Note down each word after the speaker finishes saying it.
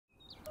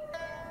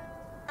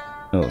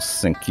Oh,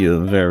 thank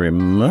you very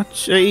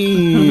much.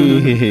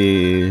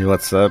 Hey,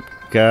 what's up,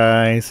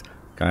 guys?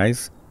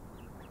 Guys,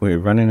 we're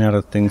running out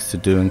of things to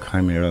do in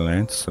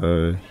ChimeraLand,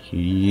 so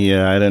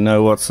yeah, I don't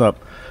know what's up,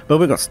 but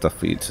we got stuff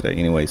for you today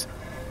anyways.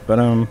 But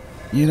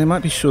yeah, there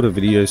might be shorter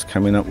videos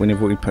coming up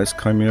whenever we post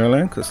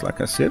ChimeraLand, because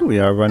like I said, we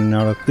are running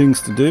out of things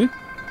to do.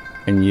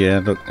 And yeah,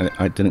 look,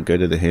 I didn't go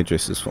to the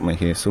hairdressers for my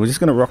hair, so we're just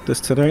gonna rock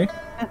this today.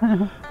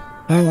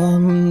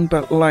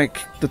 But like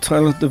the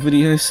title of the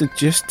video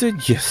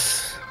suggested,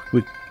 yes,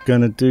 we're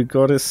gonna do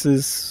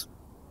Goddess's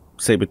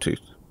Sabretooth.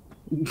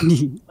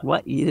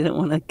 What? You didn't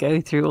want to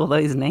go through all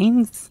those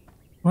names?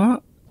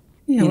 What?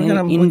 Yeah, we're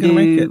gonna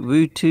make it.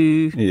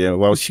 Wutu. Yeah,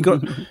 well, she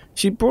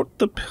brought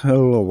the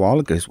pill a while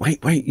ago.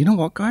 Wait, you know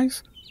what,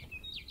 guys?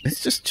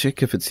 Let's just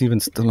check if it's even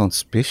still on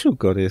special,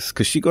 Goddess,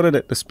 because she got it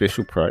at the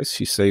special price.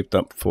 She saved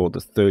up for the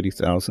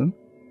 30,000.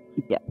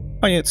 Yeah.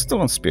 Oh yeah, it's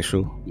still on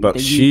special, but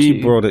she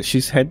brought it.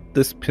 She's had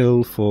this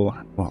pill for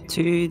what?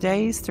 2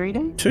 days, 3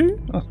 days? 2?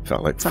 Oh,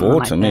 felt like something 4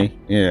 like to that. me.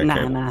 Yeah.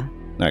 Okay. Nah.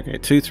 Okay,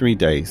 2-3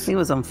 days. It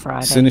was on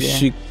Friday. Soon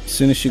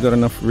as she got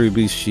enough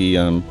rubies, she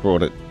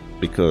brought it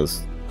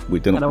because we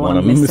didn't want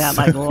to miss out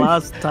like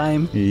last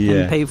time. Yeah.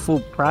 And pay full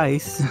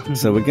price.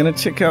 So we're gonna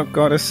check out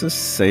Goddess's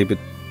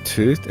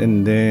Sabretooth,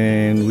 and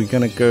then we're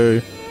gonna go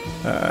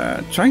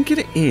try and get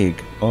an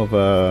egg of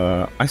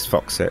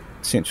Icefox at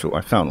Central.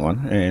 I found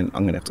one, and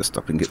I'm gonna have to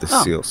stop and get the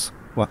seals.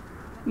 What?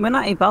 When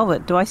I evolve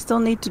it, do I still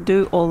need to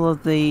do all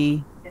of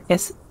the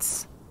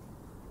essence?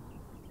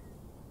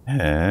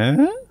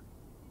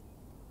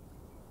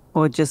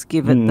 Or just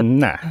give it the...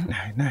 No.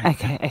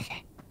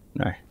 Okay.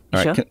 No. All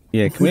right, sure? Can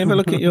we have a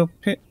look at your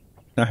pet?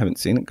 I haven't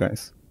seen it,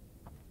 guys.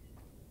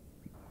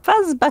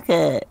 Fuzz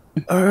bucket.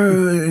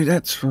 Oh,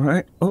 that's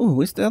right. Oh,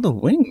 where's the other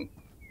wing?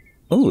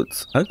 Oh,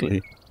 it's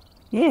ugly.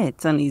 Yeah,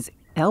 it's on his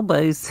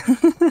elbows.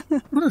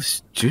 What a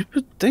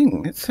stupid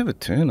thing. Let's have a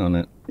turn on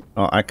it.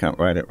 Oh, I can't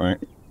ride it,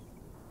 right?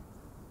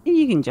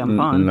 You can jump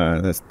on.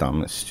 No, that's dumb.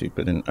 That's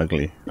stupid and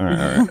ugly. All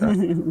right. All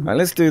right,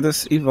 let's do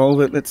this.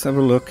 Evolve it. Let's have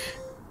a look.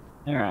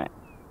 All right.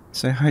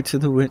 Say hi to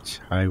the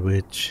witch. Hi,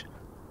 witch.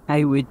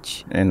 Hi,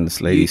 witch. And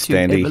this lady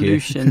standing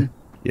evolution.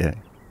 here. Yeah.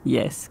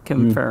 Yes,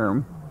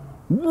 confirm.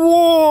 Whoa!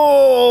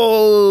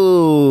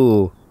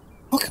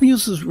 How come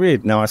yours is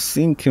red? Now, I've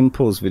seen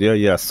Kimple's video.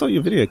 Yeah, I saw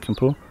your video,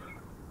 Kimple.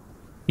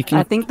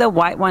 I think the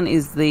white one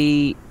is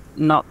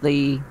not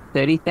the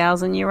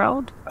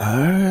 30,000-year-old.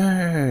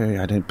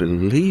 Oh, I don't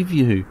believe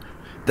you.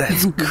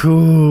 That's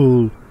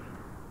cool.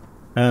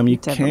 You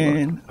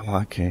can... Oh,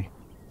 okay.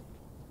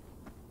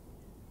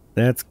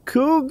 That's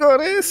cool,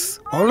 Goddess.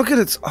 Oh, look at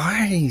its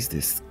eyes.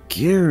 They're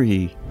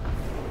scary.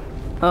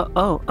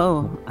 Oh.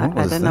 I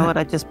don't know what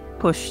I just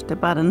pushed the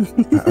button.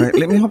 All right,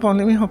 let me hop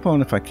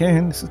on if I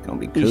can. This is going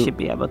to be cool. You should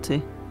be able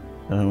to.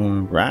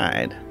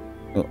 Ride.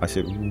 Oh, I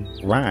said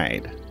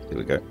ride. There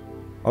we go.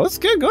 Oh, let's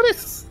go,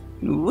 Goddess.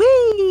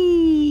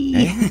 Whee!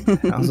 Hey,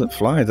 how's it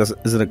fly? Is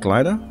it a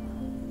glider?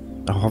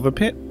 A hover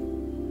pet?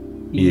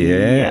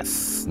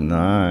 Yes.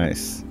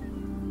 Nice.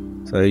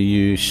 So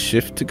you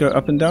shift to go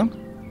up and down?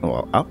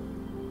 Oh, up?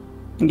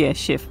 Yeah,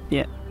 shift.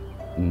 Yeah.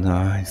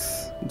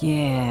 Nice.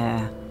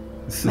 Yeah.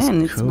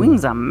 Man, its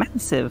wings are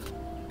massive.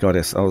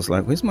 Goddess, I was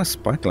like, where's my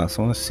spyglass?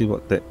 I want to see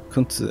what that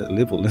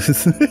level is.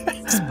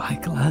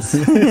 Spyglass.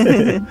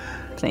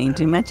 Playing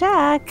too much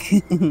hack.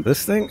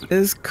 This thing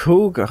is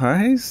cool,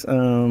 guys.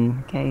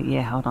 Okay,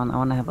 yeah, hold on. I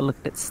want to have a look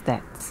at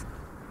stats.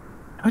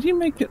 How do you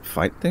make it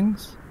fight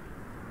things?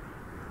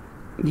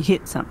 You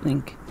hit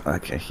something.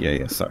 Okay,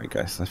 yeah. Sorry,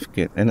 guys. I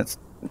forget. And it's...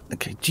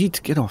 Okay, G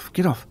to get off.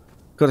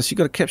 Goddess, you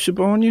got a capture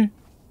bow on you?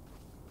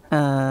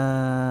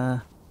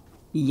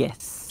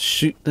 Yes.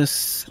 Shoot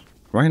this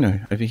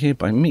rhino over here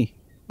by me.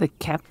 The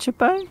capture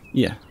bow?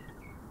 Yeah.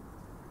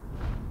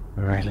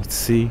 Alright, let's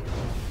see.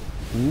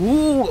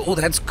 Ooh, oh,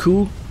 that's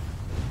cool.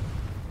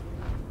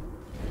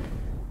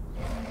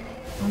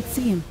 I don't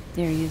see him.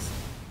 There he is.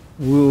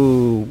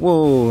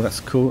 Whoa, that's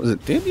cool. Is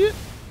it dead yet?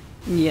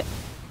 Yep.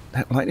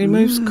 That lightning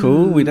move's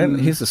cool.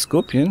 Here's a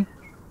scorpion.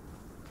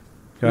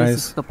 Guys. Here's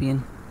a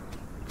scorpion.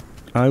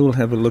 I will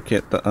have a look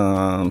at the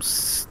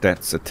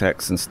stats,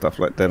 attacks, and stuff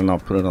like that, and I'll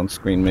put it on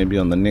screen maybe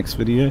on the next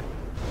video.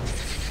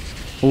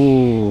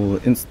 Oh,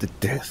 instant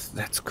death.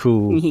 That's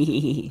cool.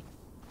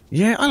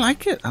 Yeah, I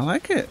like it.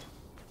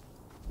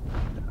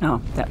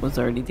 Oh, that was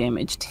already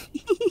damaged.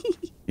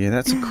 Yeah,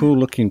 that's a cool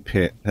looking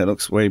pet. That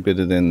looks way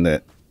better than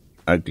that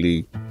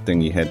ugly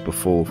thing you had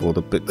before with all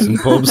the bits and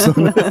bobs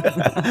on it.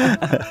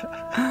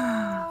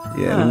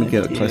 Yeah, let me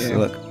get a closer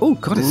look. Oh,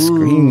 got a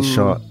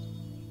screenshot.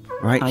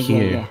 Right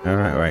here. Yeah. All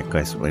right,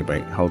 guys. Wait.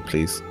 Hold,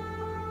 please.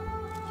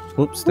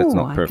 Whoops, that's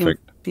not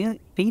perfect. I can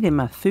feed him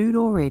my food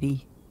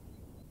already.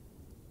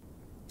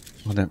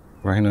 Well, that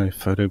rhino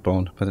photo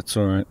bond, but it's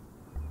all right.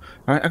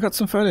 All right, I got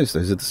some photos.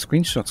 Those are the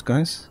screenshots,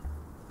 guys.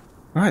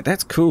 All right,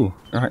 that's cool.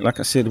 All right, like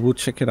I said, we'll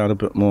check it out a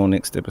bit more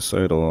next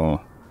episode or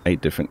a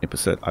different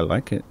episode. I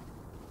like it.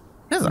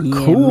 That's a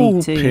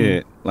cool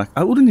pet. Like,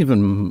 I wouldn't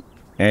even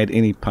add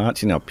any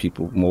parts. You know,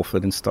 people morph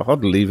it and stuff.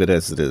 I'd leave it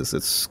as it is.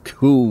 It's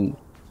cool.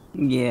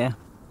 Yeah.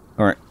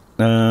 All right.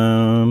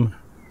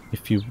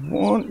 if you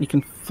want, you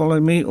can follow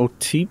me or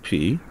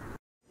TP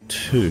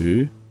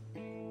to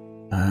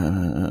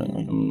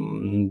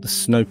the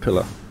snow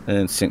pillar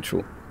in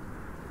Central.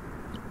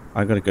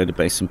 I gotta go to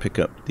base and pick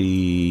up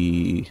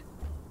the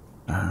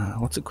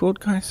what's it called,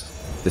 guys?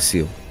 The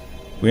seal.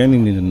 We only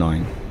need a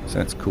 9, so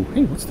that's cool.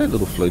 Hey, what's that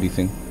little floaty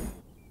thing?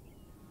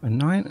 A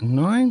 9, a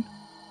 9?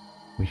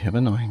 We have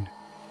a 9.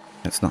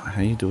 That's not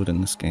how you do it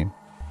in this game.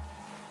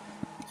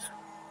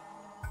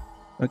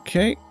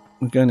 Okay,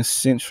 we're going to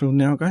Central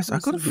now, guys. I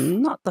got to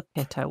not the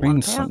pet I bring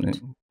want something.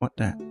 out. What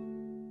that?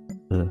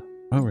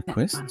 Oh,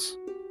 requests.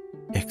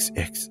 X.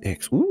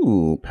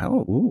 Ooh,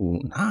 power. Ooh,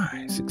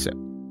 nice. Accept.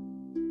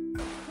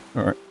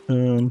 All right.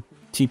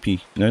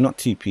 TP. No, not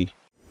TP.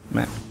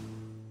 Map.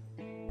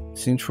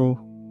 Central.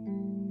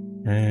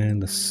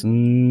 And the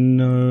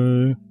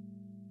snow.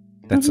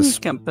 That's I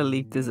can't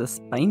believe there's a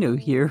Spino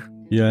here.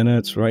 Yeah, I know,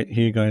 it's right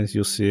here, guys.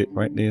 You'll see it.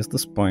 Right there's the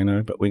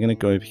Spino, but we're going to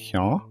go over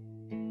here.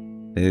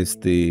 There's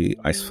the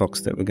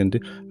Icefox that we're going to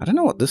do. I don't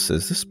know what this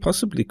is. This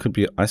possibly could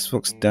be an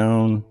Icefox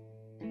down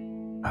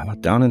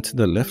into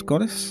the left,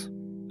 goddess. Do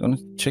you want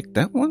to check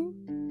that one?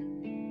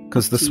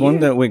 Because this one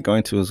that we're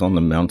going to is on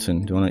the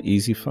mountain. Do you want an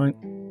easy fight?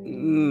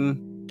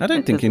 I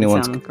don't think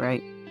anyone's...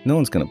 great. No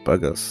one's going to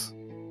bug us.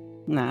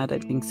 No, I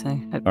don't think so.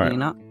 Hopefully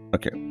not.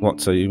 Okay, what?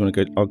 So you want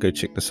to go... I'll go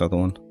check this other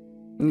one.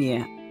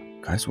 Yeah.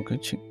 Guys, we'll go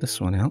check this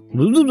one out.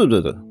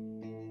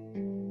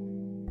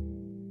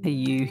 Are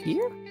you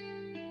here?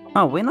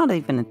 Oh, we're not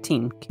even a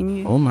team. Can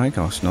you... Oh my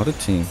gosh, not a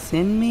team.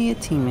 Send me a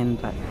team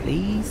invite,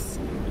 please.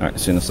 Alright,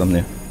 as soon as I'm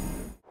there.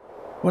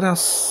 What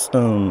else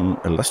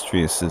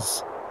illustrious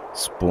is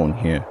spawn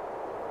here?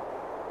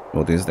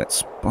 Well, there's that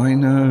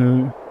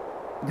Spino.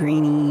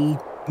 Greenie.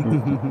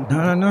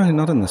 No,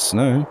 not in the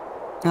snow.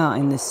 Oh,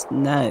 in the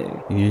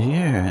snow.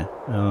 Yeah.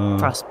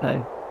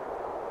 Frostpo.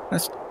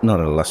 That's not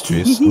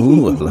illustrious.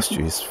 Ooh,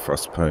 illustrious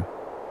Frostpo.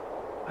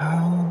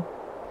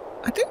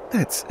 I think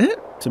that's it,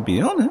 to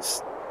be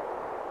honest.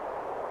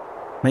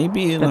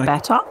 Maybe the like...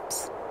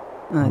 Batops?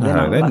 Oh, they're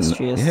not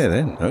illustrious. Yeah,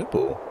 they're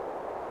noble.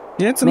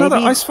 Yeah, it's another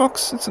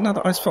Icefox. It's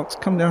another Icefox.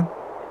 Come down.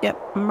 Yep,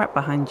 I'm right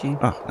behind you.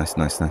 Oh,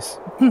 nice.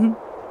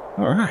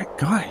 Alright,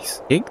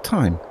 guys. Egg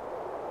time.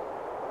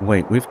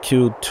 Wait, we've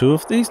killed 2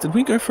 of these? Did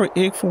we go for an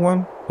egg for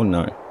 1? Or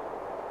no?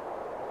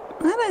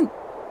 I don't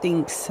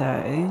think so.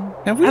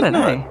 Have we? I don't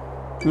know.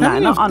 No,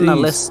 not on the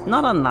list.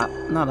 Not on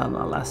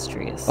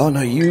illustrious. Oh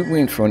no, you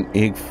went for an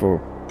egg for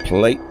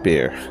plate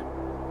bear.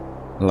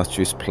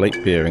 Illustrious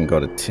plate bear and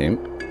got a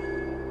temp.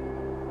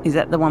 Is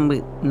that the one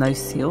with no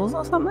seals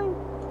or something?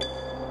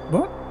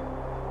 What?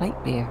 Plate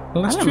bear.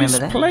 Illustrious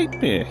plate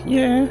bear,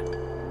 yeah.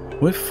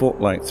 We've fought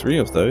like 3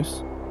 of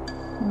those.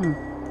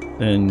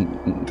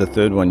 And the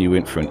 3rd one you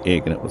went for an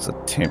egg and it was a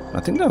temp. I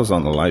think that was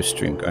on the live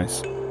stream,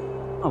 guys.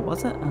 Oh,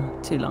 was it? Oh,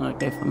 too long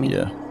ago for me.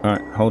 Yeah.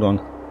 Alright, hold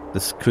on.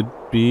 This could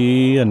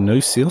be a no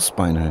seal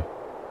Spino.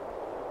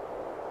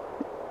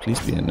 Please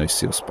be a no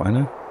seal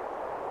Spino.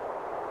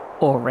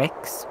 Or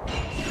Rex.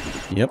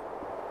 Yep.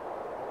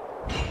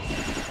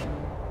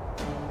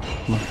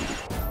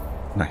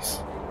 Nice.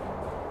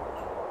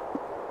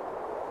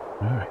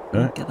 Alright.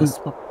 I'm gonna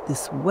swap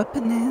this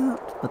weapon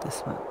out for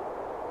this one.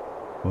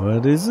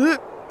 What is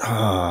it?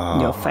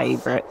 Your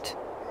favorite.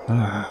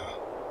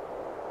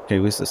 Okay,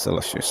 where's this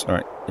illustrious?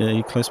 Alright, are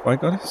you close by,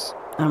 goddess?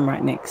 I'm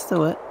right next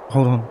to it.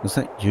 Hold on, is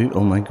that you?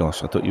 Oh my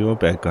gosh, I thought you were a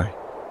bad guy.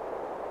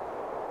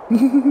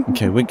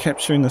 Okay, we're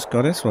capturing this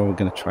goddess. Well, we're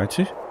going to try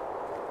to.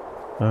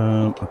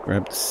 I'll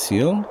grab the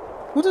seal.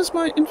 What is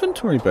my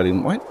inventory, buddy?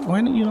 Why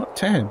don't you not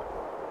tab?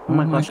 Oh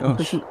my gosh, I'm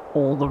pushing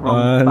all the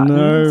wrong buttons. I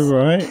know,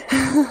 right?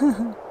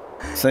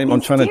 Same,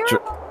 I'm trying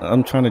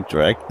to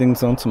drag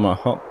things onto my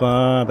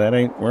hotbar. That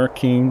ain't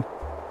working.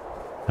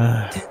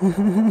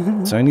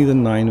 It's only the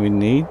 9 we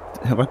need.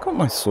 Have I got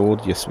my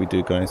sword? Yes, we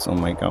do, guys. Oh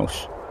my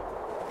gosh.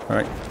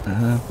 Alright.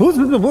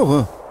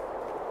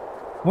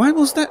 Why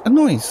was that a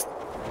noise?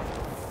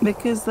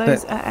 Because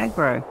those are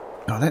aggro.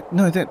 Oh,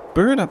 that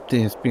bird up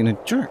there is being a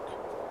jerk.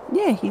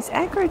 Yeah, he's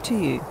aggro to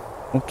you.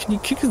 Well, can you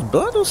kick his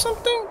butt or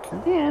something?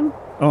 I am.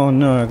 Oh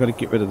no, I gotta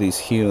get rid of these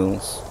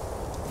heals.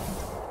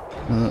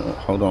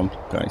 Hold on,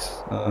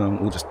 guys.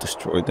 We'll just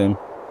destroy them.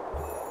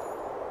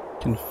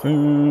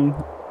 Confirm.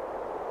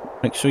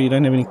 Make sure you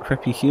don't have any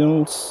crappy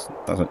heals.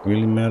 Doesn't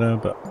really matter,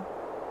 but...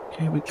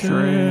 Okay, we're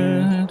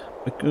good.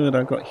 We're good,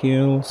 I got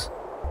heals.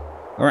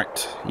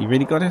 Alright, you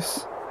ready,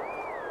 goddess?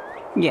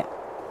 Yeah.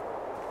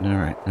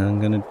 Alright, I'm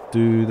gonna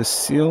do the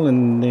seal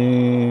and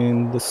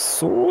then the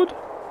sword.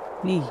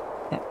 Hey,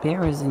 that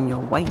bear is in your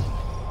way.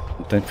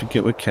 Don't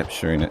forget we're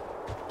capturing it.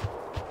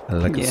 I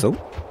like it so.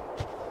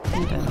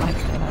 I don't like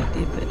that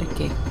idea, but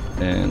okay.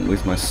 And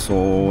where's my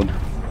sword?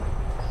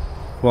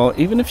 Well,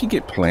 even if you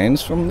get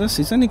plans from this,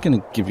 he's only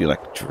going to give you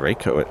like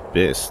Draco at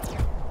best.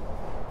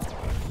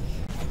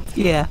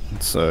 Yeah.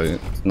 So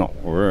it's not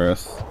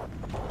worth.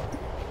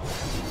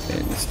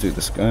 Okay, let's do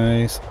this,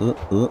 guys.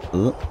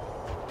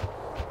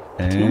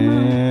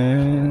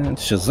 And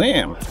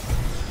Shazam!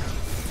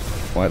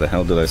 Why the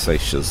hell did I say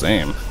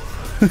Shazam?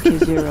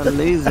 Because you're a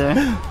loser.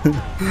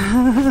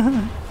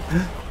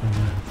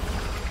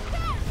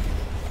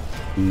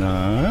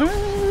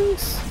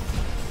 Nice.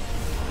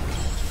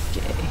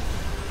 Okay.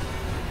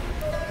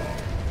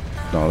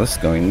 Oh, this is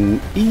going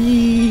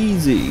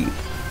easy.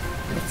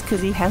 That's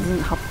because he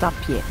hasn't hopped up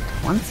yet.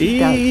 Once he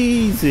does.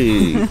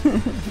 Easy.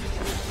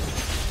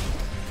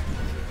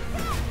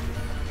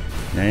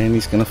 And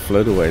he's going to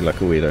float away like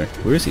a weirdo.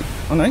 Where is he?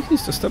 Oh no,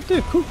 he's just up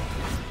there. Cool.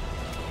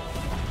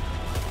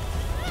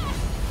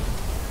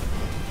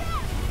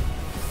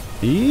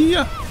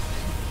 Yeah.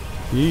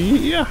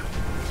 Yeah.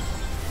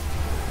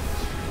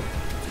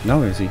 Now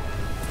where is he?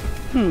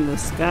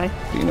 This guy.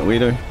 Being a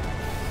weirdo.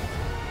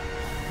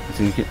 Is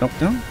he going to get knocked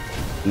down?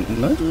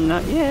 No?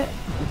 Not yet.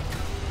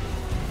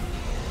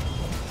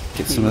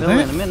 Get He some of will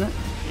that. in a minute.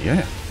 Yeah.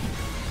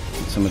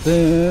 Get some of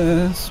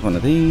this. One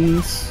of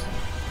these.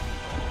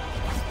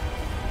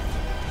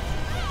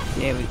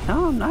 Yeah,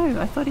 oh no,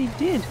 I thought he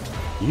did.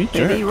 You But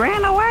jerk. he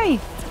ran away.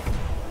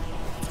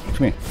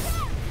 Come here.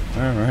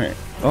 Alright.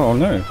 Oh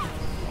no.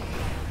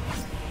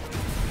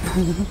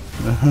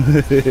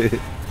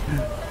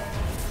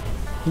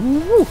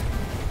 Woo.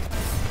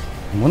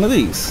 One of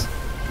these.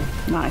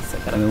 Nice, I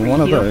got a And free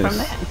one of heal those. from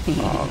that.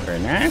 Oh, very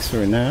nice,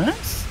 very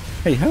nice.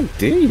 Hey, how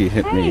dare you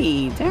hit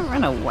me? Hey, don't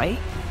run away.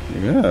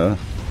 Yeah.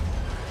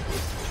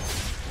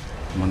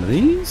 One of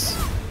these.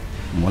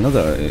 One of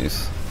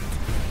those.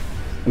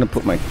 I'm gonna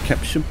put my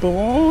capture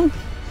ball.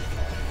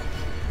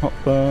 Hop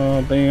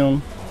bar,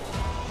 bam.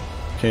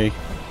 Okay.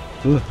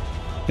 Ugh.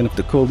 Gonna have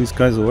to call these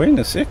guys away in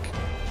a sec.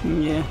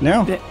 Yeah.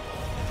 Now.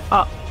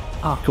 Oh,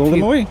 Call them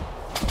phew. away.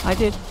 I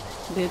did.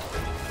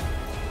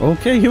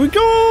 Okay, here we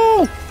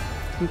go.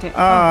 Okay.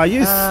 Ah,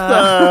 you suck.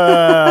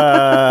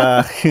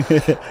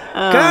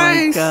 Oh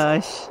Guys. my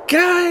gosh.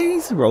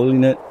 Guys,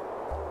 rolling it.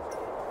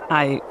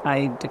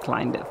 I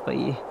declined it for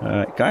you.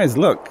 Alright, guys,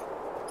 look.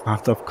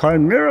 After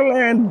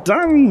ChimeraLand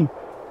done.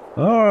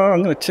 Oh,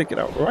 I'm gonna check it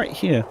out right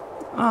here.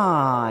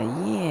 Oh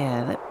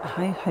yeah,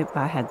 I hope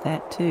I had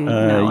that too.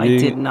 No, I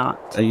did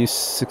not. Are you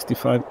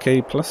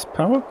 65k plus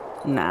power?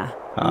 Nah,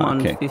 I'm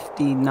okay. on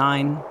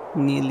 59,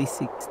 nearly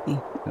 60.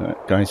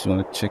 Alright, guys, you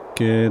want to check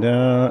it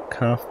out?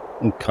 Calf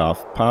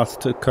path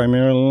to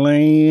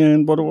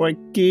ChimeraLand. What do I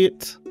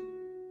get?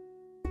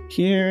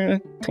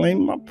 Here,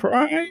 claim my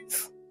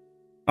prize.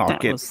 I'll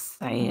That get was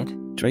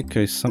sad.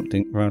 Draco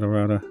something,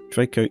 rather.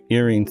 Draco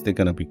earrings, they're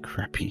gonna be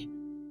crappy.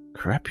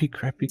 Crappy.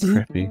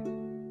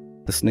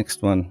 This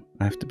next one,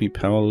 I have to be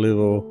power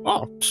level.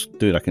 Oh,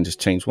 dude, I can just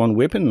change one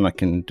weapon and I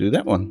can do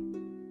that one.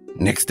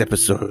 Next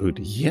episode.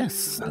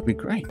 Yes, that'd be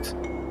great.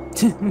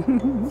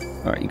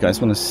 Alright, you guys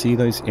want to see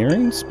those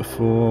earrings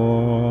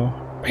before...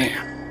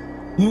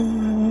 Bam!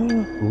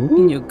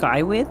 Can your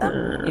guy wear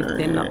them if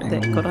they're not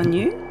that good on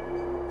you?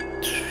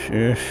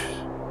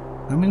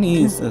 How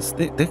many is this?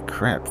 They're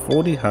crap.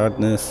 40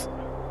 hardness,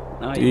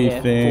 Oh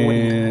yeah, 40.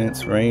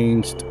 defense,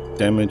 ranged,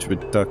 damage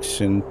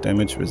reduction,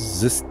 damage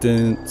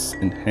resistance,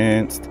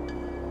 enhanced.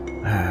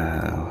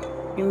 Wow.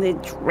 And they're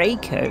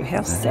Draco,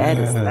 how sad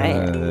is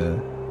that?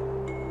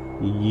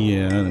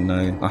 Yeah, I don't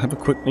know. I'll have a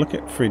quick look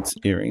at Fred's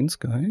earrings,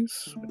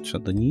 guys. Which are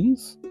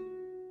these?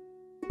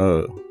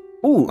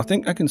 Oh, I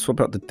think I can swap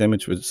out the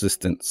damage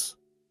resistance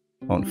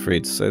on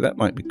Fred, so that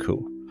might be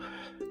cool.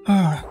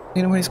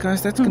 Anyways,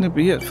 guys, that's going to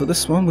be it for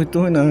this one. We're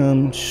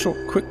doing short,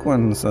 quick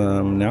ones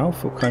now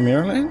for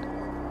ChimeraLand.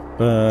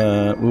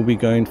 But we'll be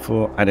going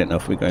for, I don't know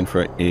if we're going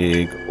for an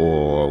egg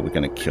or we're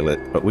going to kill it.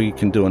 But we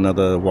can do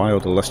another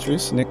Wild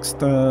Illustrious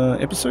next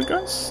episode,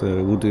 guys.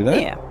 So we'll do that.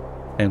 Yeah.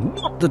 And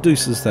what the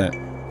deuce is that?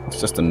 It's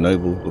just a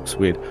noble. Looks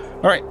weird.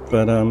 Alright,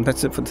 but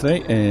that's it for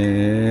today.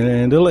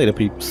 And later,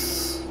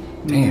 peeps.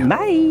 Damn.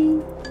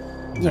 Bye.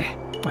 Yeah.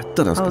 I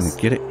thought I was going to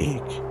get an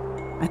egg.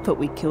 I thought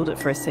we killed it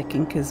for a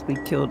second because we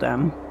killed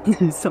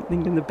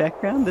something in the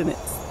background and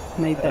it's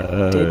made that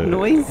dead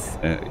noise.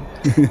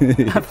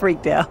 I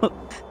freaked out.